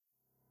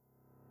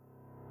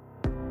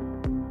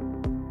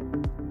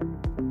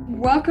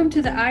Welcome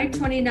to the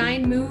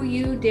I-29 Moo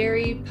U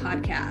Dairy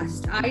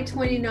Podcast.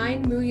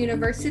 I-29 Moo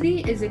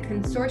University is a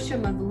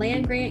consortium of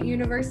land-grant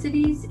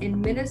universities in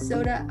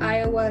Minnesota,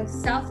 Iowa,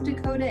 South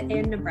Dakota,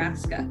 and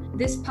Nebraska.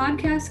 This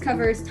podcast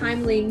covers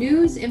timely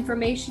news,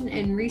 information,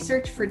 and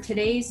research for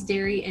today's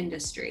dairy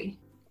industry.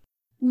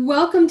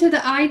 Welcome to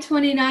the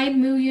I-29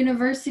 Moo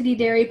University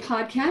Dairy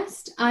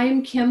Podcast.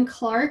 I'm Kim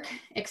Clark,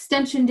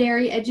 Extension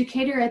Dairy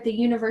Educator at the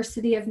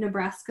University of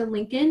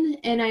Nebraska-Lincoln,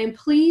 and I am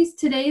pleased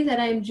today that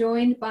I'm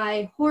joined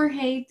by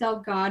Jorge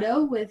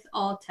Delgado with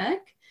Alltech.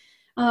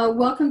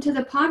 Welcome to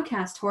the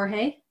podcast,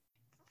 Jorge.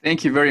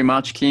 Thank you very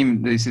much,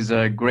 Kim. This is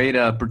a great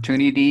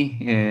opportunity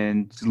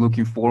and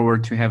looking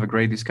forward to have a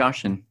great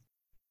discussion.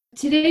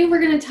 Today we're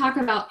going to talk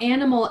about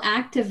animal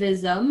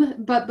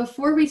activism, but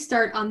before we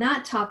start on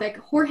that topic,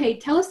 Jorge,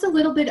 tell us a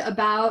little bit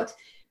about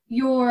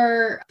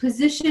your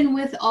position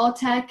with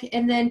Alltech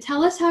and then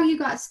tell us how you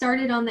got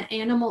started on the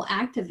animal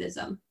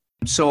activism.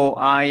 So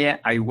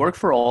I work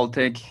for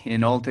Alltech,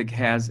 and Alltech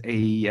has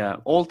a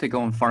Alltech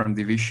on-farm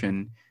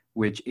division,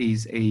 which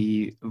is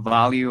a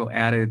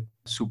value-added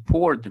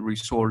support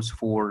resource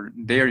for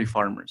dairy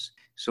farmers.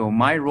 So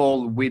my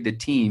role with the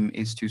team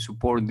is to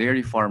support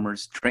dairy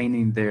farmers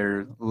training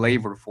their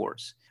labor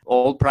force,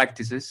 all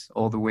practices,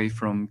 all the way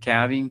from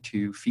calving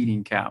to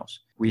feeding cows.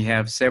 We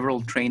have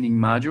several training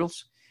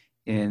modules,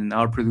 and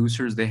our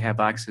producers, they have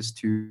access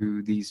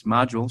to these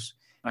modules.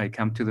 I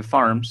come to the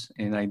farms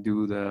and I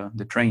do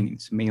the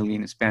trainings, mainly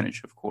in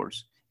Spanish, of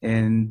course.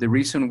 And the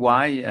reason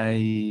why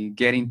I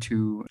get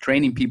into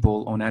training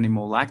people on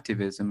animal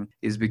activism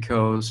is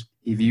because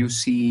if you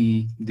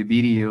see the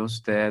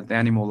videos that the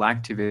animal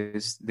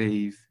activists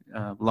they've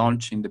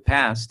launched in the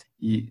past,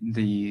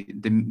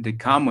 the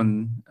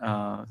common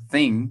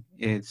thing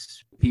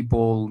is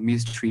people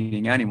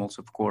mistreating animals,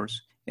 of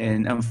course.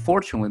 And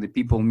unfortunately, the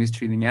people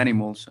mistreating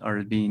animals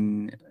are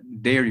being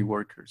dairy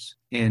workers.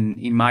 And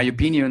in my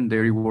opinion,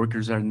 dairy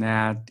workers are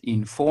not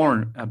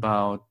informed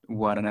about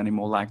what an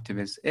animal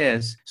activist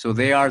is. So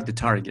they are the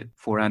target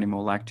for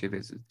animal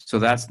activists. So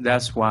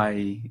that's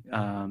why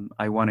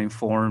I want to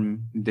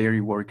inform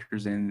dairy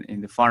workers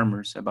and the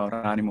farmers about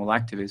animal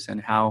activists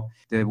and how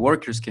the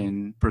workers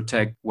can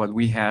protect what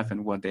we have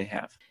and what they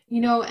have.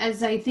 You know,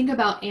 as I think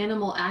about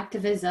animal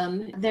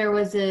activism, there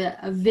was a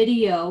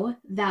video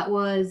that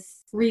was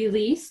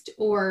released,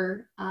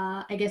 or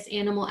I guess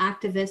animal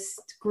activist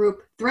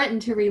group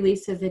threatened to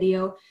release a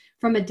video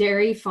from a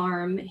dairy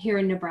farm here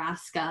in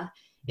Nebraska.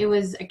 It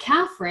was a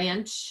calf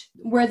ranch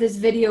where this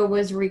video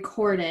was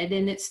recorded,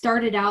 and it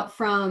started out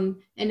from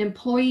an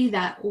employee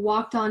that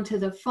walked onto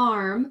the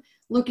farm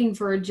looking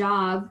for a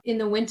job in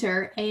the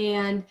winter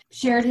and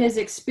shared his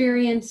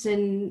experience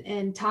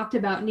and talked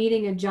about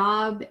needing a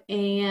job,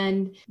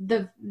 and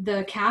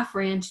the calf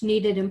ranch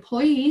needed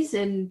employees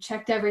and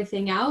checked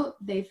everything out.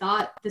 They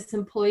thought this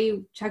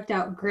employee checked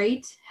out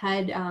great,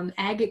 had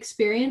ag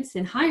experience,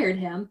 and hired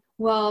him.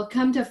 Well,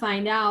 come to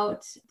find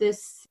out,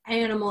 this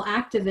animal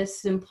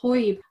activist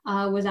employee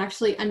was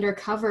actually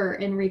undercover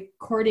and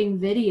recording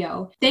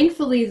video.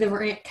 Thankfully,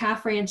 the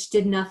calf ranch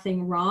did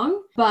nothing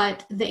wrong,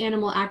 but the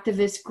animal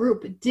activist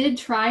group did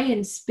try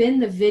and spin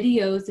the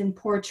videos and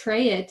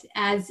portray it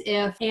as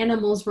if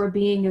animals were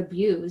being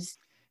abused.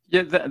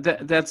 Yeah,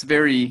 that's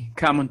very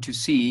common to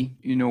see.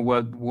 You know,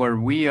 what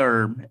we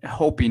are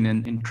hoping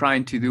and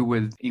trying to do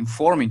with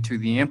informing to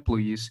the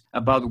employees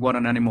about what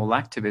an animal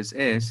activist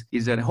is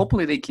that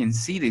hopefully they can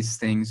see these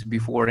things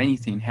before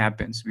anything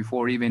happens,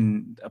 before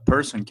even a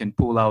person can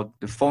pull out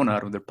the phone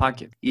out of their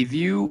pocket. If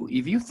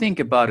you think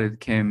about it,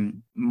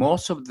 Kim,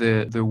 most of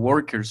the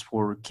workers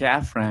for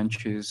calf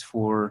ranches,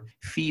 for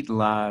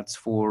feedlots,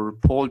 for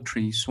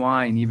poultry,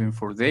 swine, even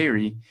for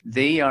dairy,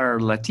 they are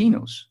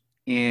Latinos.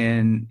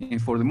 And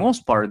for the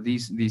most part,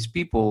 these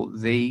people,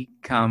 they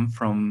come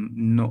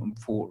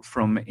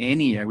from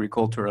any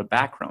agricultural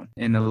background.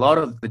 And a lot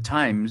of the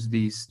times,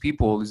 these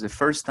people is the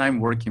first time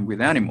working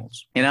with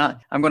animals. And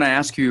I'm going to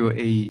ask you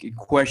a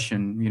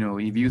question. You know,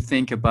 if you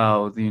think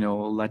about,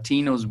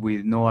 Latinos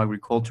with no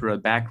agricultural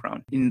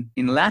background. In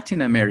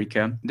Latin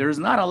America, there's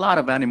not a lot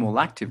of animal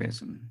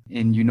activism.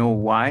 And you know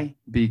why?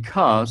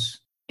 Because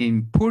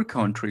in poor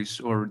countries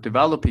or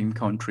developing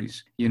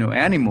countries,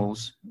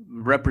 animals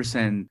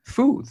represent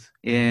food.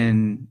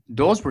 And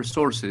those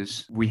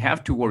resources, we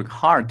have to work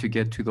hard to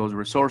get to those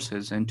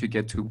resources and to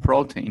get to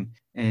protein,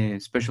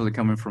 especially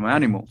coming from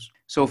animals.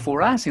 So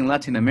for us in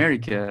Latin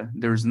America,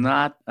 there's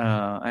not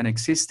an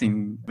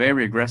existing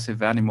very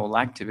aggressive animal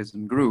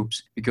activism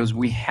groups because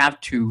we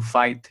have to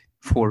fight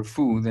for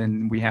food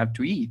and we have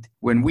to eat.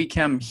 When we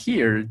come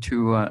here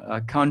to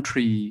a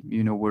country,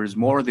 where it's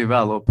more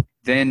developed,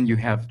 then you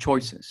have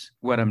choices.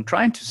 What I'm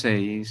trying to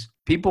say is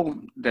people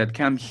that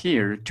come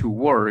here to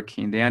work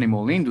in the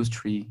animal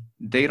industry,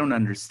 they don't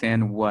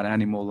understand what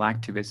animal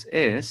activist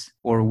is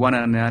or what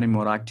an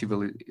animal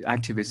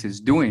activist is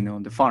doing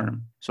on the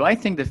farm. So I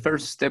think the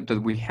first step that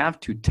we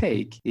have to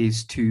take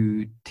is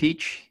to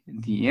teach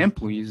the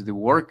employees, the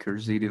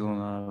workers, either on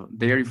a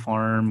dairy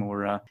farm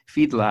or a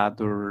feedlot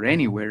or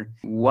anywhere,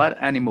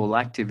 what animal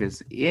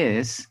activist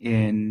is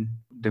and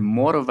the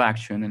mode of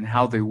action and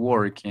how they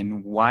work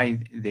and why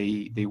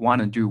they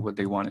want to do what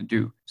they want to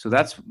do. So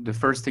that's the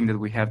first thing that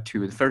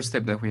the first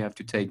step that we have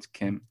to take,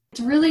 Kim. It's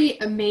really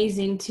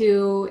amazing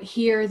to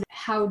hear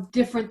how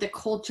different the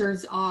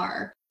cultures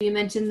are. You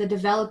mentioned the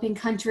developing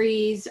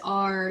countries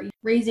are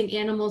raising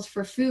animals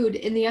for food.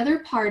 And the other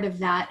part of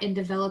that, in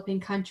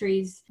developing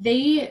countries,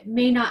 they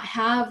may not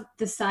have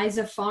the size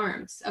of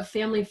farms, of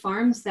family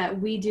farms that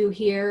we do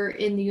here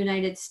in the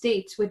United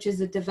States, which is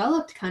a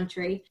developed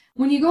country.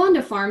 When you go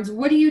onto farms,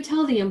 what do you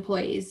tell the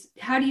employees?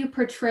 How do you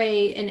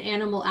portray an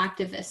animal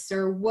activist,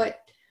 or what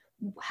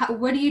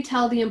do you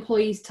tell the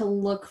employees to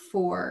look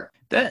for?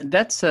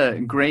 That's a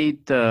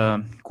great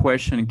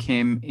question,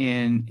 Kim.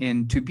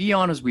 And to be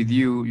honest with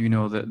you,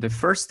 the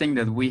first thing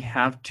that we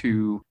have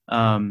to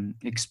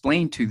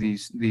explain to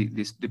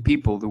the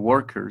people, the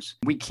workers,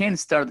 we can't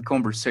start the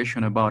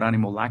conversation about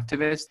animal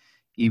activists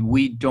if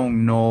we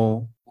don't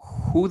know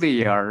who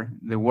they are,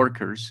 the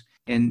workers,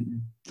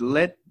 and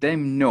let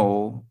them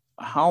know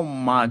how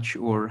much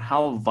or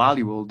how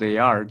valuable they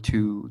are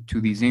to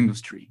this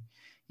industry.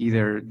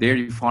 Either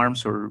dairy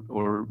farms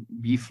or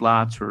beef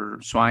flats or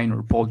swine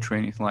or poultry,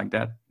 anything like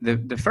that.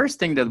 The first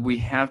thing that we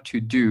have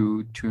to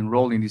do to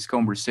enroll in this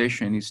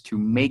conversation is to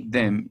make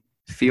them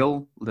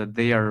feel that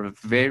they are a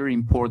very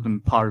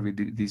important part of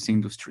this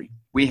industry.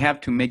 We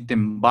have to make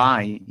them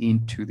buy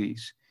into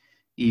this.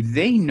 If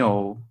they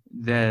know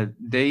that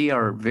they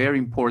are very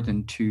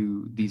important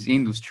to this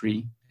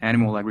industry,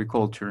 animal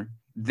agriculture,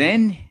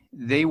 then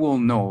they will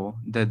know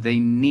that they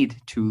need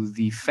to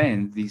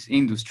defend this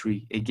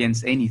industry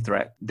against any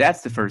threat.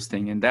 That's the first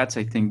thing. And that's,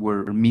 I think,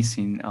 we're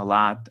missing a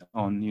lot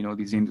on,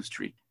 this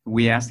industry.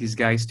 We ask these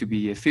guys to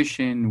be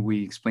efficient.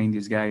 We explain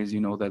these guys,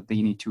 that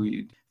they need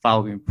to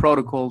follow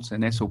protocols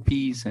and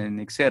SOPs and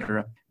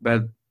etc.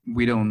 But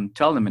we don't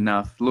tell them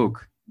enough.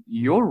 Look,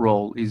 your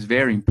role is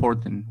very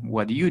important.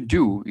 What you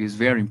do is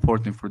very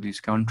important for this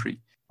country.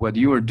 What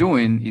you are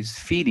doing is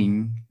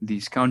feeding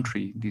this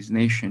country, this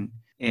nation.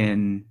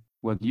 And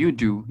what you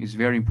do is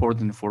very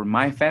important for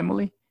my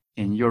family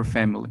and your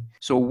family.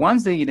 So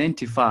once they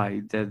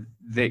identify that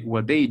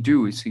what they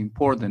do is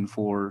important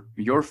for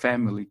your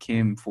family,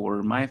 Kim,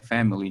 for my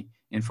family,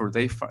 and for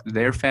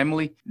their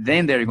family,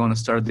 then they're going to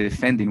start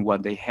defending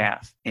what they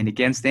have and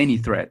against any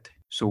threat.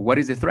 So what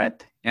is the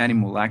threat?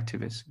 Animal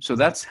activists. So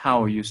that's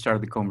how you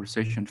start the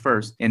conversation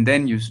first. And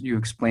then you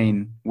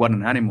explain what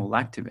an animal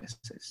activist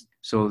is.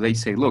 So they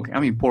say, look,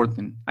 I'm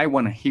important. I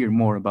want to hear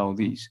more about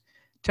these.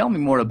 Tell me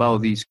more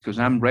about these because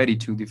I'm ready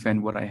to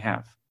defend what I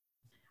have.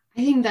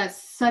 I think that's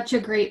such a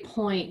great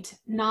point.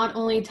 Not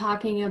only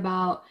talking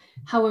about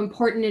how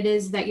important it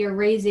is that you're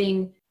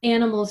raising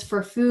animals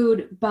for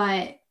food,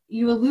 but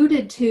you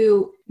alluded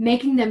to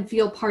making them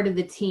feel part of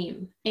the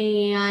team.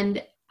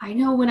 And I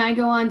know when I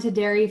go on to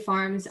dairy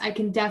farms, I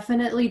can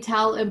definitely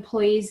tell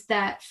employees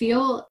that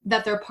feel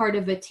that they're part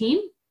of a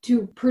team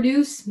to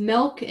produce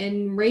milk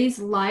and raise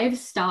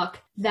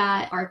livestock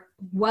that are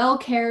well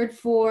cared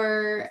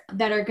for,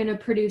 that are going to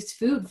produce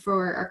food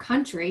for our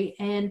country.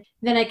 And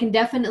then I can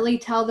definitely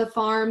tell the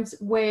farms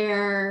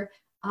where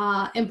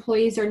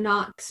employees are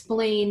not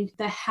explained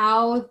the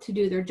how to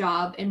do their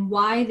job and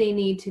why they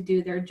need to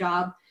do their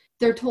job.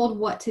 They're told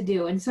what to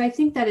do. And so I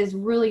think that is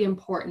really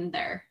important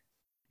there.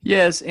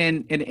 Yes,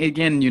 and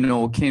again,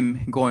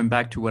 Kim, going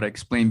back to what I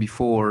explained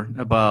before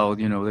about,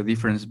 the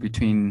difference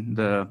between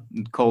the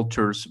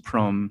cultures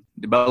from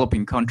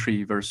developing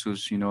country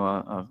versus,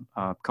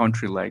 a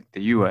country like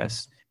the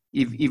U.S.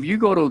 If you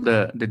go to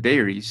the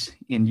dairies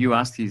and you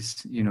ask these,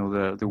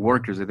 the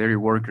workers, the dairy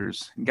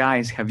workers,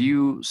 guys, have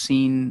you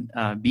seen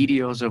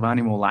videos of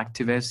animal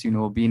activists,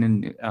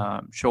 being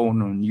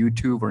shown on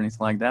YouTube or anything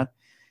like that?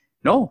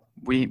 No,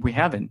 we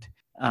haven't.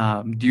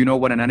 Do you know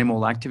what an animal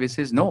activist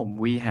is? No,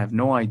 we have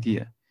no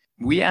idea.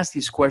 We ask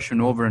this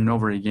question over and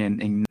over again,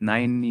 and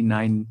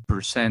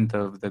 99%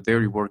 of the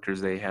dairy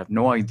workers, they have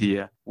no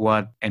idea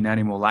what an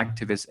animal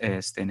activist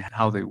is and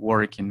how they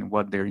work and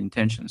what their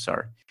intentions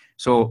are.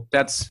 So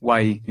that's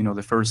why,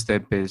 the first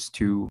step is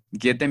to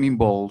get them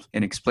involved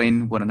and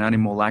explain what an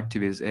animal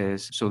activist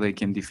is so they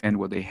can defend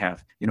what they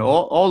have.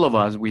 All of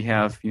us, we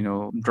have,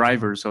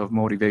 drivers of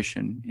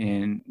motivation,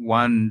 and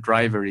one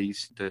driver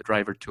is the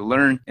driver to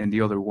learn and the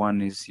other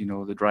one is,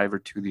 the driver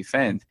to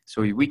defend.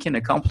 So if we can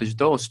accomplish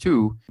those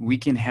two, we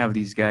can have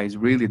these guys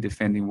really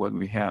defending what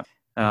we have.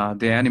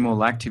 The animal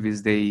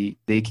activists,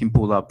 they can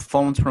pull up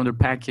phones from their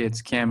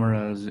pockets,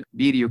 cameras,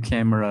 video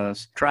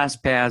cameras,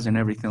 trash pads, and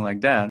everything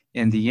like that.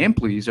 And the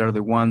employees are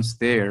the ones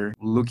there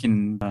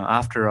looking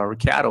after our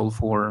cattle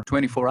for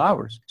 24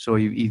 hours. So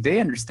if they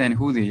understand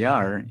who they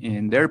are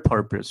and their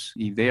purpose,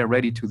 if they are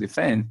ready to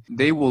defend,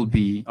 they will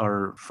be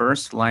our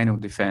first line of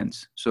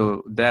defense.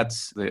 So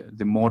that's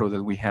the motto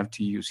that we have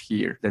to use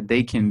here, that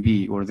they can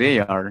be, or they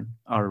are,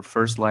 our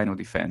first line of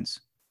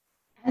defense.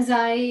 As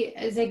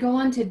I go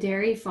on to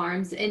dairy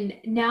farms, and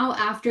now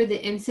after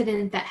the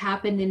incident that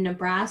happened in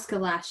Nebraska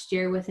last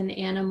year with an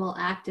animal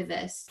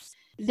activist,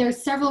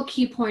 there's several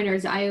key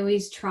pointers I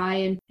always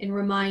try and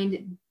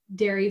remind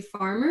dairy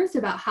farmers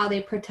about how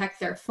they protect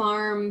their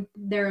farm,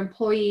 their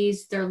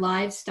employees, their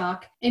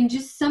livestock. And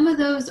just some of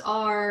those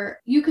are,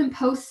 you can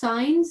post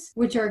signs,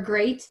 which are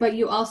great, but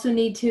you also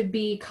need to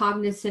be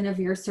cognizant of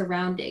your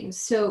surroundings.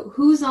 So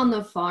who's on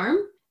the farm?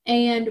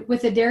 And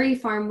with a dairy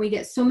farm, we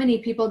get so many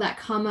people that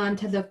come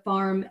onto the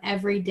farm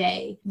every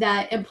day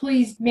that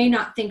employees may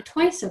not think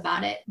twice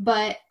about it.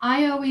 But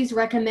I always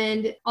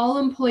recommend all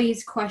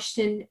employees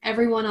question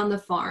everyone on the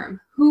farm.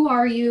 Who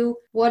are you?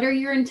 What are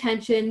your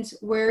intentions?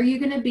 Where are you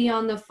going to be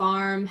on the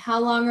farm? How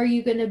long are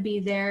you going to be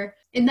there?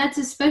 And that's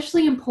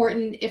especially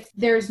important if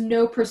there's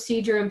no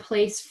procedure in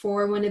place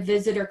for when a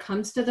visitor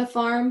comes to the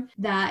farm,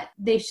 that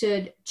they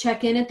should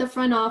check in at the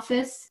front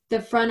office. The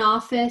front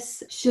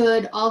office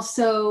should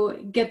also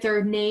get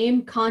their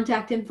name,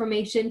 contact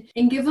information,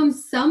 and give them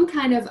some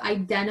kind of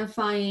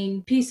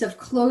identifying piece of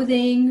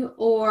clothing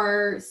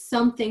or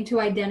something to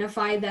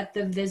identify that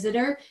the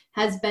visitor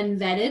has been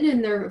vetted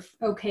and they're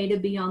okay to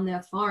be on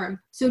the farm.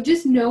 So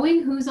just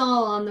knowing who's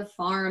all on the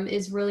farm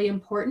is really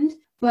important.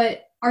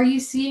 But are you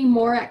seeing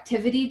more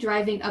activity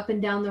driving up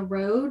and down the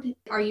road?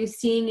 Are you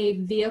seeing a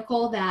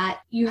vehicle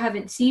that you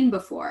haven't seen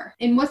before?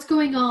 And what's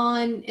going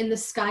on in the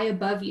sky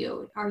above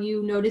you? Are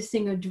you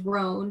noticing a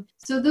drone?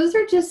 So those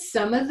are just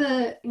some of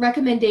the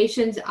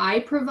recommendations I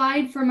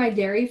provide for my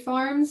dairy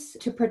farms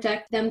to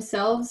protect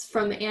themselves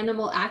from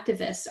animal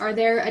activists. Are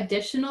there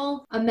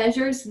additional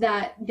measures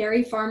that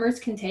dairy farmers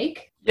can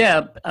take?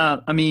 Yeah,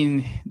 I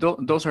mean,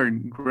 those are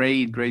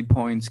great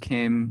points,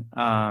 Kim.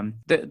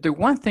 The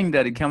one thing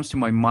that it comes to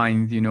my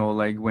mind,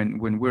 like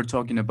when we're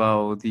talking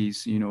about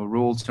these,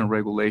 rules and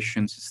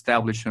regulations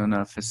established on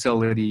a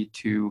facility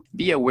to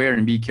be aware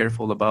and be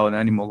careful about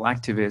animal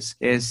activists,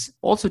 is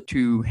also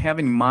to have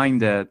in mind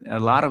that a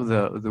lot of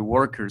the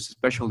workers,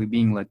 especially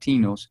being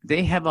Latinos,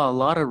 they have a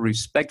lot of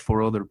respect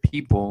for other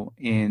people.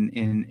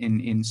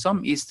 In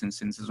some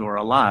instances, or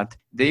a lot,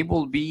 they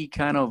will be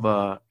kind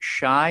of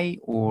shy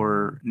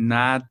or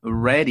not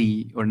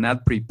ready or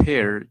not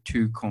prepared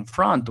to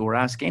confront or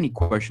ask any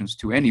questions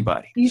to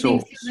anybody. Do you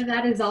think some of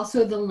that is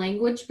also the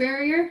language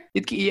barrier?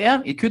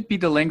 It could be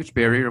the language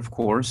barrier, of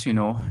course,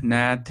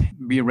 not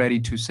be ready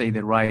to say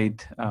the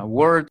right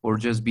word, or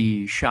just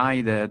be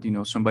shy that,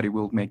 somebody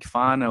will make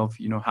fun of,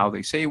 how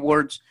they say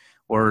words.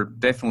 Or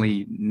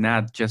definitely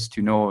not just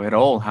to know at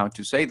all how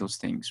to say those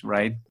things,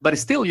 right? But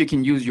still, you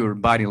can use your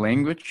body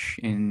language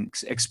and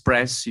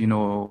express,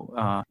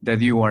 that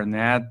you are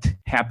not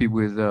happy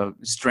with a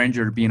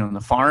stranger being on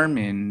the farm,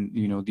 and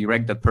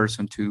direct that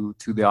person to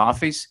the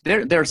office.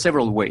 There are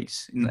several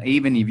ways,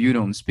 even if you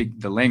don't speak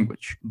the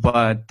language.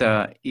 But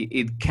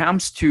it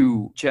comes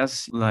to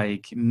just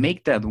like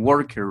make that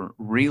worker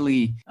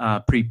really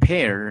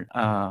prepare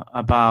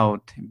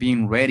about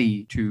being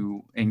ready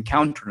to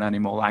encounter an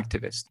animal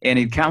activist.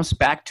 And it comes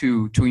back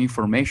to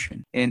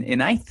information.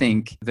 And I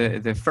think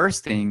the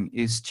first thing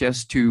is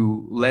just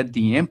to let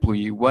the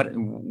employee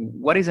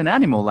what is an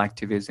animal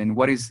activist, and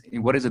what is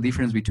the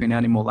difference between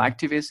animal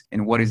activists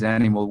and what is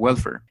animal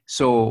welfare.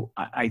 So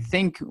I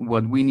think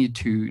what we need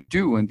to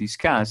do and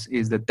discuss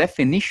is the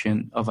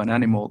definition of an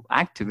animal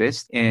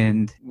activist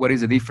and what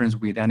is the difference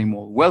with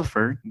animal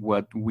welfare,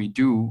 what we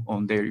do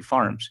on dairy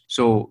farms.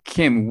 So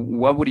Kim,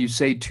 what would you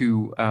say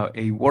to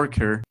a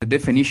worker, the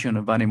definition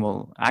of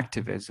animal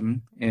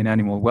activism and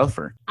animal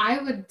welfare?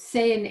 I would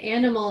say an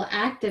animal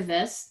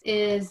activist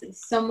is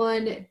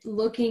someone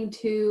looking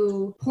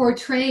to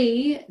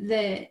portray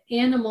the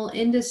animal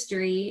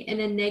industry in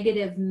a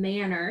negative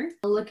manner,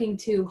 looking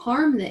to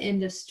harm the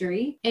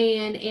industry.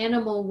 And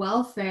animal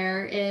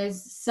welfare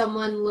is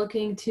someone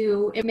looking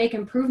to make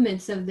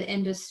improvements of the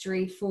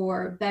industry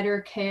for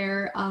better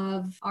care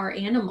of our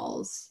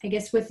animals. I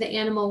guess with the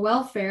animal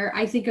welfare,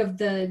 I think of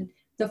the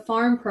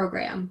farm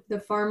program, the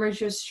Farmers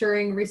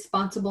Assuring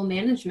Responsible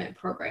Management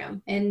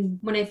program. And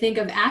when I think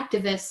of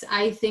activists,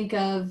 I think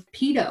of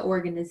PETA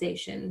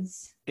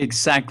organizations.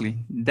 Exactly.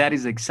 That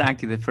is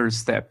exactly the first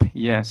step.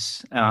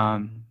 Yes.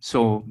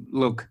 So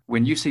look,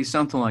 when you say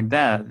something like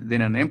that,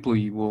 then an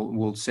employee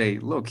will say,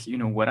 look,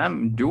 what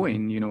I'm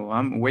doing,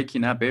 I'm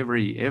waking up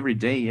every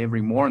day,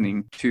 every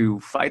morning to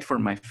fight for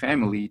my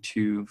family,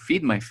 to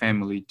feed my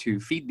family, to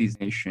feed this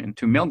nation,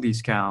 to milk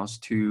these cows,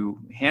 to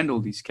handle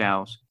these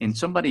cows. And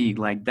somebody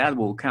like that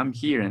will come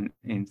here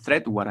and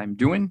threaten what I'm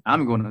doing.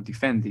 I'm going to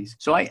defend this.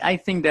 So I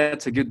think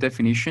that's a good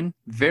definition,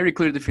 very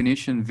clear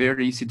definition,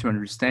 very easy to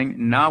understand.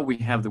 Now we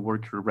have the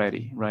worker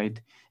ready, right?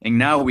 And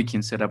now we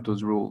can set up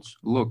those rules.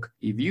 Look,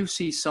 if you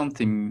see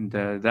something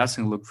that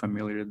doesn't look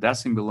familiar,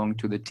 doesn't belong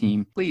to the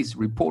team, please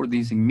report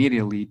this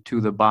immediately to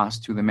the boss,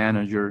 to the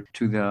manager,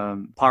 to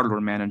the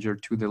parlor manager,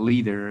 to the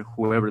leader,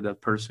 whoever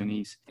that person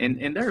is.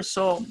 And there are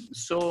so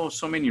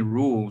many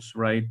rules,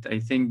 right? I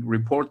think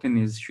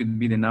reporting should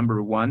be the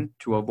number one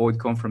to avoid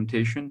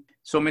confrontation.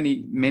 so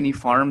many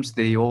farms,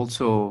 they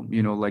also,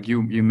 like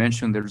you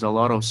mentioned, there's a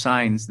lot of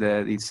signs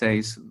that it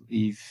says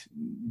if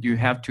you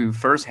have to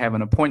first have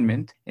an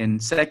appointment,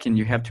 and second,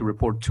 you have to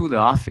report to the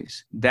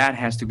office. That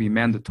has to be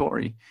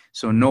mandatory.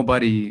 So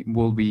nobody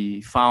will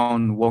be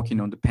found walking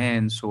on the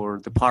pens or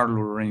the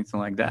parlor or anything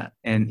like that.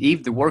 And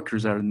if the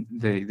workers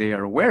they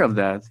are aware of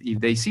that, if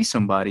they see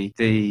somebody,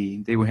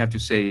 they will have to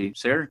say,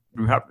 sir,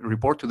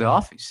 report to the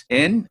office.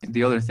 And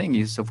the other thing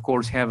is, of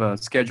course, have a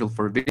schedule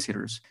for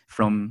visitors.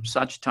 From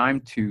such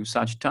time to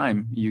such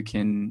time, you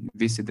can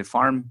visit the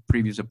farm,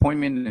 previous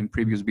appointment and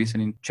previous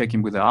visiting,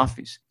 checking with the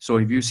office. So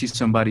if you see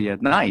somebody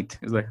at night,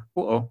 it's like,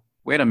 oh,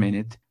 wait a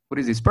minute, what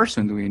is this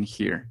person doing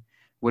here?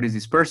 What is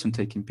this person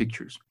taking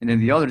pictures? And then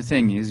the other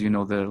thing is,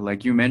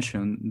 like you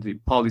mentioned, the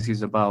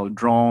policies about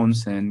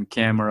drones and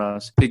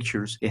cameras,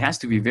 pictures, it has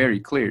to be very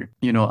clear.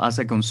 As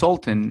a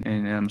consultant,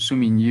 and I'm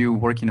assuming you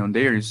working on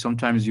dairies,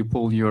 sometimes you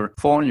pull your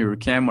phone, your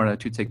camera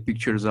to take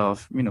pictures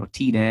of,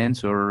 teat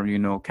ends or,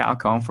 cow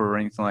comfort or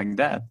anything like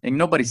that. And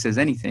nobody says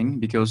anything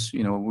because,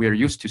 we are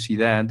used to see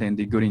that and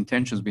the good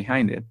intentions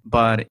behind it.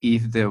 But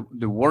if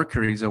the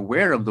worker is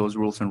aware of those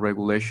rules and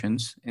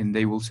regulations, and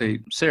they will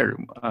say, sir,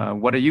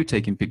 what are you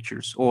taking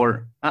pictures?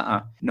 Or,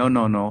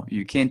 no,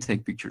 you can't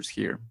take pictures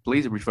here.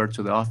 Please refer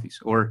to the office.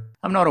 Or,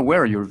 I'm not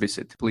aware of your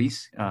visit.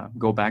 Please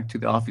go back to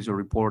the office or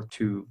report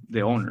to the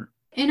owner.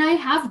 And I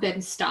have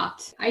been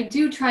stopped. I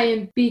do try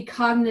and be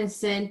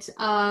cognizant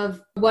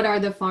of what are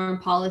the farm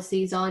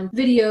policies on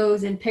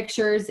videos and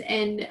pictures.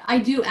 And I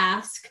do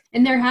ask.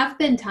 And there have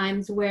been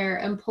times where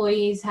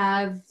employees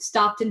have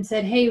stopped and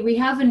said, hey, we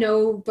have a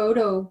no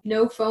photo,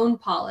 no phone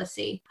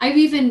policy. They've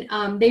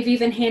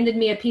even handed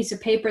me a piece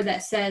of paper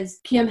that says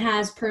Kim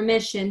has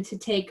permission to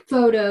take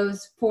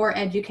photos for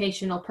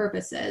educational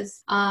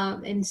purposes.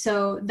 And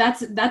so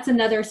that's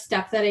another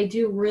step that I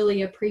do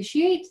really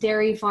appreciate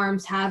dairy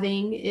farms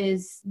having,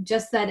 is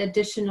just that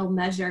additional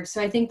measure.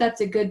 So I think that's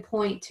a good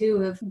point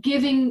too, of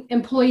giving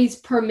employees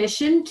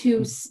permission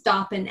to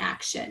stop an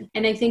action.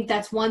 And I think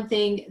that's one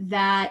thing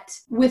that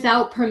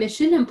without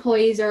permission,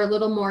 employees are a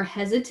little more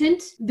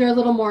hesitant. They're a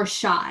little more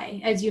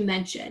shy, as you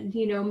mentioned,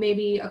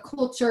 maybe a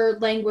culture,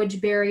 language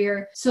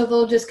barrier. So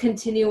they'll just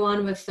continue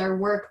on with their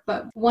work.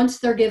 But once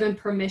they're given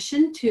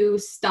permission to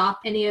stop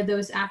any of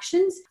those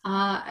actions,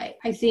 I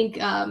think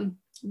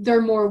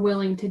they're more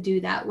willing to do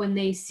that when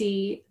they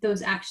see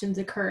those actions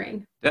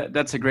occurring.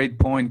 That's a great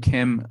point,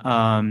 Kim.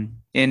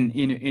 And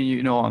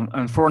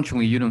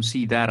unfortunately, you don't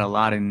see that a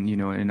lot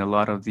in a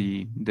lot of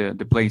the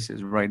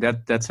places, right?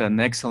 That's an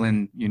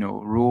excellent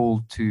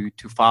rule to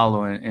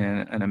follow,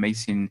 and an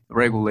amazing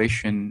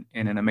regulation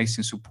and an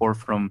amazing support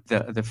from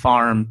the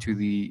farm to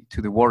the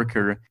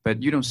worker.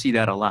 But you don't see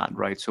that a lot,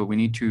 right? So we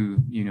need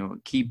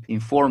to keep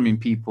informing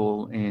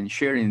people and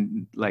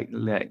sharing like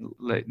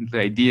the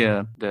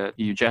idea that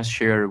you just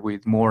share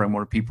with more and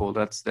more people.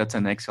 That's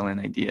an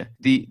excellent idea.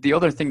 The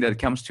other thing that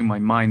comes to my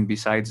mind,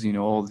 besides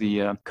all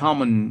the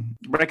common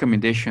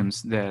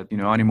recommendations that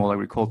Animal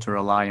Agriculture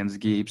Alliance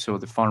gives, or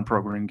the farm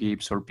program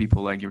gives, or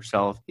people like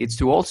yourself, it's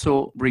to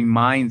also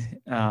remind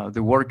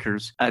the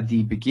workers at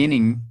the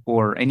beginning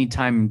or any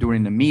time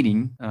during the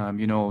meeting.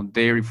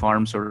 Dairy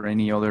farms or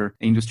any other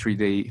industry,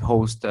 they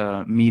host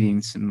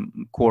meetings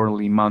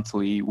quarterly,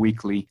 monthly,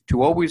 weekly,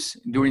 to always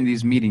during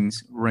these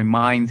meetings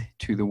remind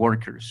to the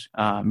workers,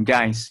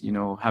 guys,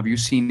 have you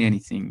seen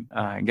anything?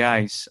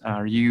 Guys,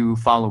 are you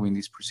following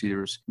these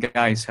procedures?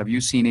 Guys, have you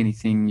seen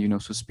anything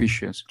suspicious?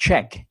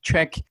 Check,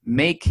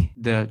 make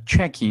the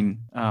checking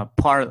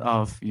part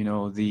of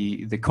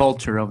the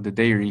culture of the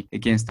dairy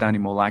against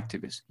animal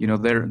activists.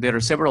 There are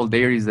several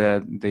dairies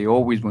that they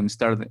always, when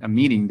start a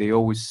meeting, they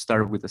always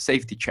start with a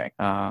safety check.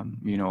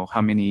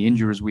 How many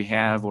injuries we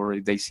have, or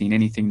if they've seen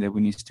anything that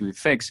we need to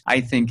fix.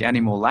 I think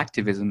animal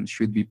activism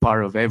should be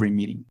part of every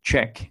meeting.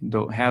 Check,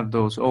 have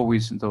those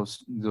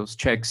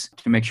checks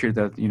to make sure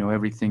that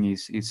everything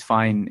is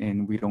fine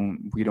and we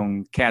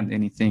don't cut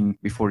anything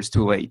before it's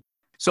too late.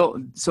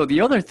 So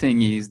the other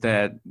thing is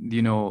that,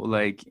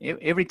 like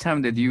every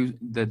time that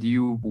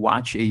you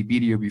watch a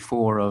video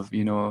before of,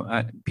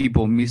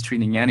 people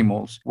mistreating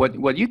animals,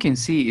 what you can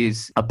see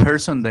is a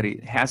person that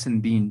it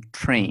hasn't been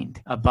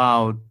trained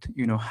about,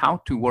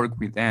 how to work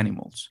with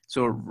animals.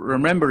 So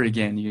remember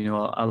again,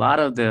 a lot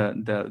of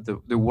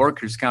the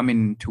workers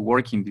coming to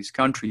work in this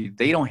country,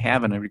 they don't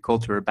have an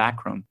agricultural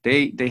background.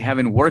 They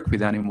haven't worked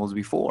with animals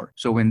before.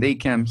 So when they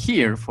come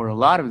here, for a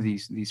lot of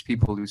these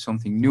people, do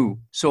something new.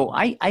 So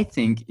I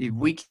think if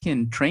we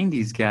can train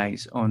these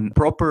guys on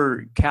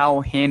proper cow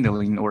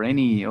handling or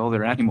any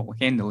other animal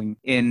handling,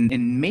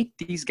 and make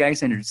these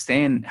guys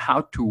understand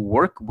how to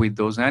work with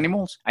those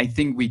animals, I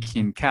think we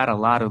can cut a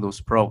lot of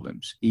those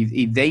problems.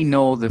 If they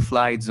know the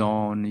flight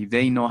zone, if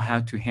they know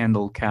how to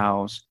handle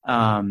cows,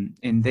 and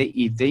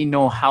if they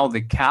know how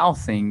the cow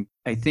thinks,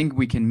 I think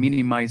we can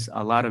minimize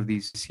a lot of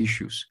these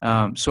issues.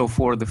 So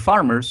for the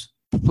farmers,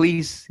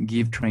 please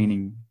give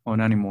training on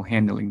animal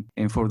handling.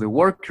 And for the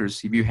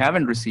workers, if you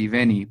haven't received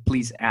any,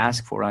 please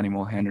ask for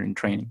animal handling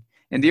training.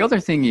 And the other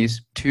thing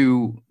is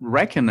to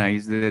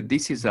recognize that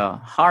this is a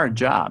hard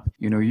job.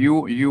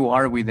 You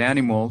are with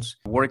animals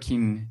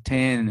working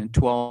 10 and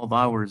 12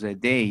 hours a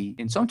day,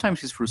 and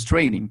sometimes it's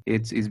frustrating.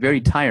 It's very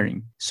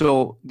tiring.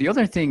 So the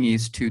other thing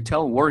is to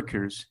tell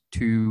workers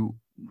to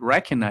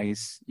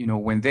recognize,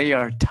 when they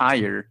are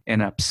tired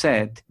and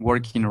upset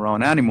working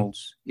around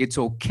animals, it's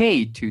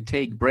okay to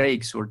take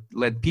breaks or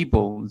let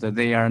people that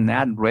they are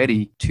not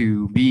ready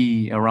to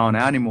be around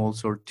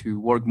animals or to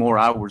work more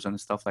hours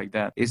and stuff like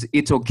that.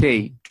 It's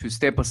okay to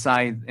step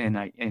aside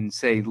and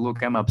say,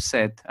 look, I'm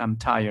upset, I'm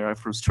tired, I'm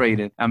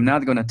frustrated. I'm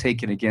not going to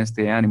take it against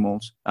the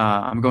animals.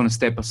 I'm going to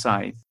step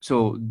aside.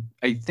 So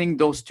I think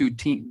those two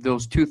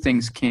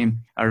things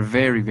are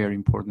very, very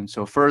important.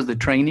 So first, the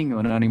training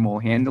on animal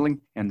handling,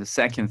 and the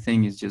second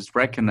thing is just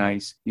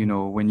recognize,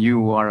 when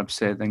you are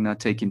upset and not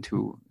taking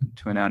to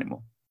an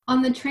animal.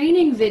 On the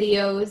training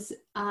videos,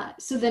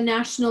 so the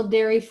National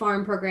Dairy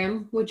Farm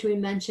Program, which we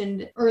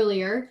mentioned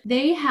earlier,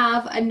 they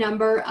have a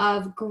number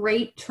of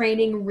great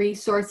training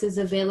resources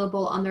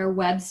available on their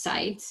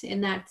website,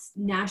 and that's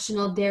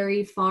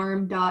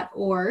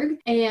nationaldairyfarm.org.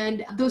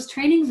 And those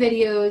training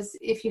videos,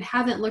 if you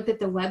haven't looked at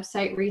the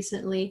website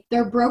recently,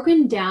 they're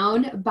broken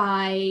down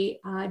by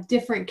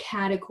different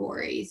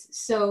categories.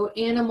 So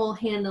animal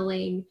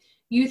handling,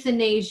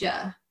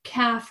 euthanasia,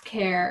 calf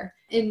care,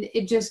 and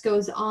it just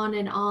goes on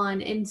and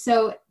on. And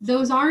so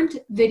those aren't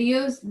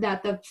videos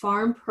that the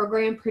farm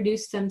program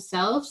produced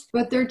themselves,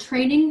 but they're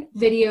training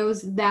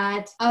videos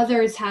that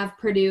others have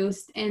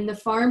produced. And the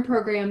farm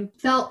program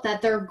felt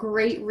that they're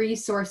great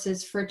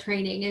resources for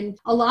training. And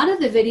a lot of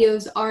the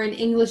videos are in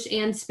English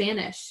and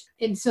Spanish.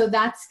 And so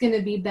that's going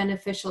to be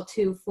beneficial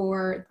too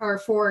for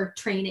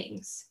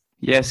trainings.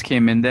 Yes,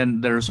 Kim. And then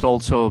there's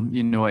also, a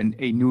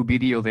new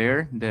video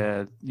there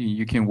that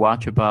you can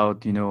watch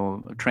about,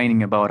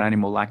 training about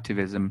animal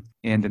activism.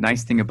 And the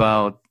nice thing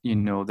about,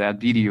 that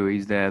video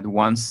is that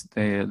once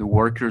the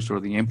workers or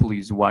the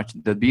employees watch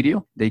the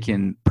video, they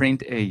can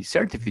print a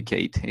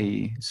certificate,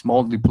 a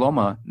small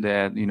diploma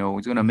that,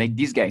 is going to make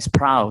these guys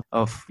proud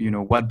of,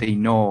 what they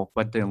know,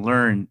 what they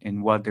learn,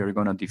 and what they're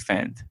going to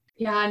defend.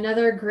 Yeah,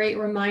 another great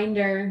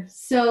reminder.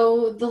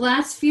 So the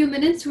last few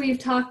minutes we've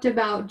talked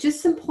about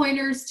just some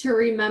pointers to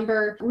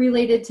remember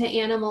related to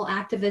animal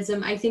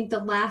activism. I think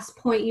the last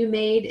point you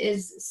made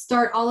is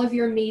start all of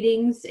your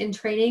meetings and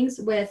trainings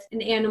with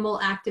an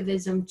animal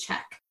activism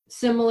check.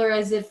 Similar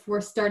as if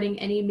we're starting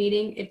any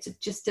meeting, it's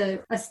just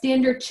a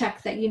standard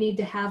check that you need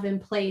to have in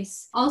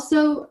place.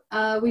 Also,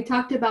 we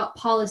talked about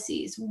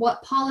policies.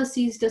 What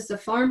policies does the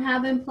farm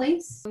have in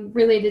place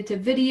related to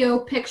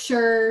video,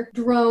 picture,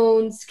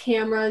 drones,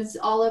 cameras,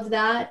 all of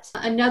that?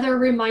 Another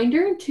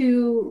reminder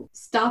to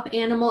stop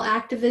animal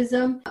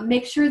activism.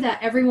 Make sure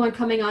that everyone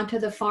coming onto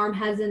the farm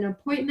has an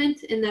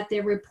appointment and that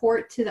they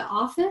report to the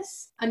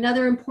office.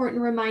 Another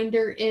important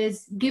reminder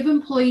is give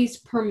employees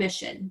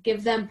permission.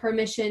 Give them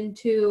permission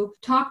to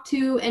talk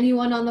to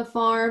anyone on the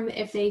farm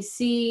if they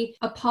see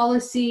a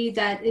policy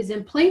that is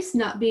in place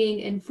not being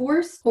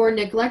enforced or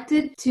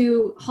neglected,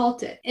 to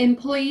halt it.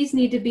 Employees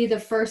need to be the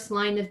first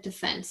line of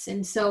defense.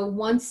 And so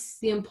once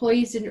the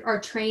employees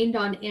are trained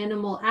on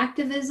animal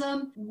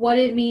activism, what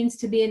it means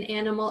to be an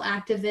animal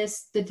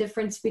activist, the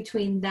difference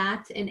between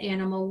that and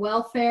animal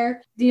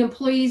welfare, the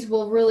employees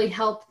will really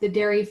help the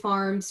dairy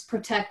farms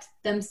protect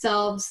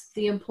themselves,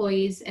 the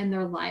employees, and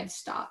their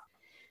livestock.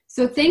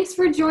 So thanks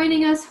for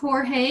joining us,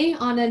 Jorge,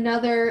 on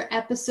another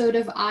episode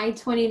of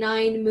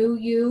I-29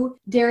 MooU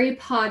Dairy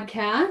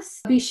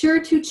Podcast. Be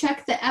sure to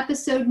check the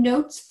episode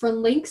notes for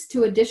links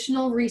to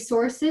additional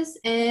resources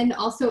and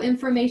also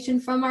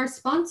information from our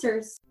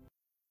sponsors.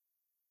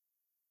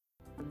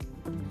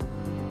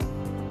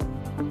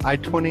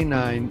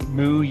 I-29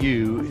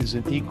 MooU is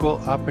an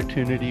equal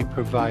opportunity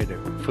provider.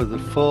 For the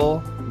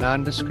full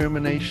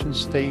non-discrimination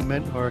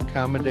statement or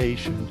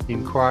accommodation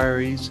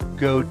inquiries,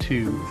 go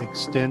to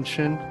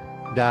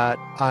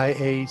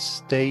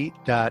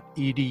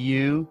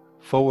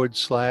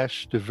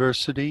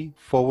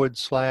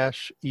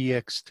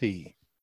extension.iastate.edu/diversity/ext.